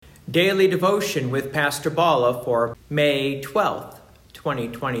Daily Devotion with Pastor Balla for May 12th,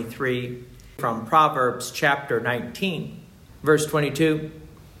 2023, from Proverbs chapter 19, verse 22.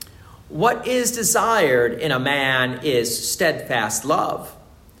 What is desired in a man is steadfast love,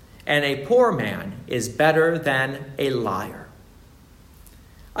 and a poor man is better than a liar.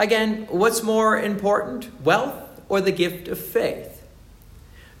 Again, what's more important, wealth or the gift of faith?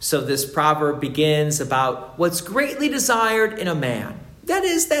 So this proverb begins about what's greatly desired in a man. That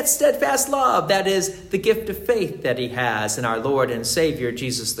is that steadfast love. That is the gift of faith that he has in our Lord and Savior,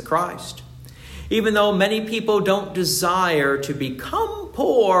 Jesus the Christ. Even though many people don't desire to become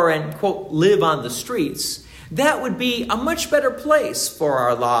poor and, quote, live on the streets, that would be a much better place for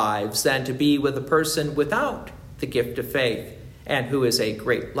our lives than to be with a person without the gift of faith and who is a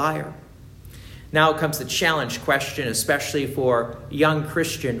great liar. Now comes the challenge question, especially for young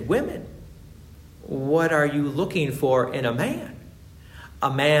Christian women. What are you looking for in a man?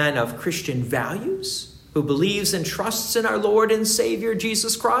 A man of Christian values who believes and trusts in our Lord and Savior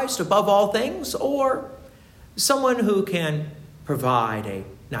Jesus Christ above all things, or someone who can provide a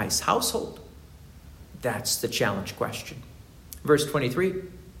nice household? That's the challenge question. Verse 23,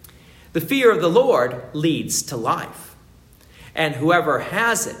 the fear of the Lord leads to life, and whoever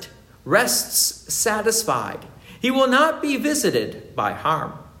has it rests satisfied. He will not be visited by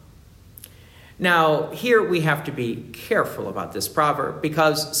harm. Now, here we have to be careful about this proverb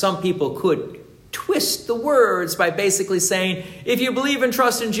because some people could twist the words by basically saying, if you believe and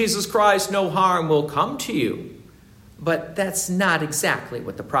trust in Jesus Christ, no harm will come to you. But that's not exactly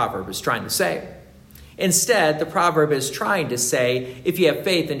what the proverb is trying to say. Instead, the proverb is trying to say, if you have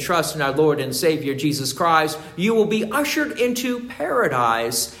faith and trust in our Lord and Savior Jesus Christ, you will be ushered into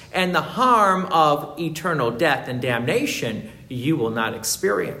paradise, and the harm of eternal death and damnation you will not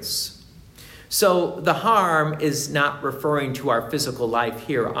experience. So the harm is not referring to our physical life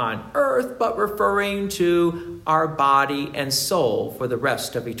here on earth, but referring to our body and soul for the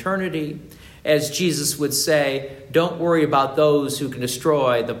rest of eternity. As Jesus would say, don't worry about those who can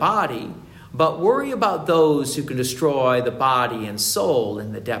destroy the body, but worry about those who can destroy the body and soul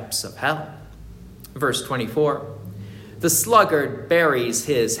in the depths of hell. Verse 24, the sluggard buries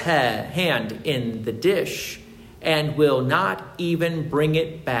his hand in the dish and will not even bring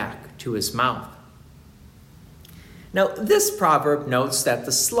it back to his mouth. Now, this proverb notes that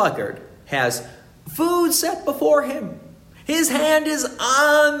the sluggard has food set before him. His hand is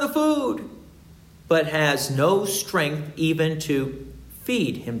on the food, but has no strength even to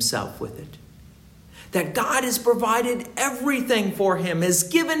feed himself with it. That God has provided everything for him, has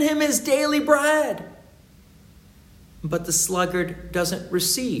given him his daily bread. But the sluggard doesn't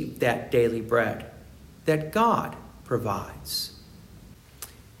receive that daily bread that God provides.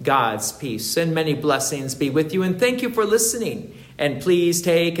 God's peace and many blessings be with you, and thank you for listening. And please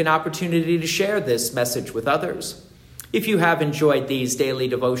take an opportunity to share this message with others. If you have enjoyed these daily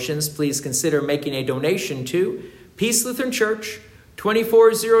devotions, please consider making a donation to Peace Lutheran Church,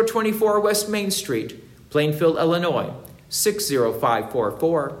 24024 West Main Street, Plainfield, Illinois,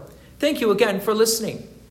 60544. Thank you again for listening.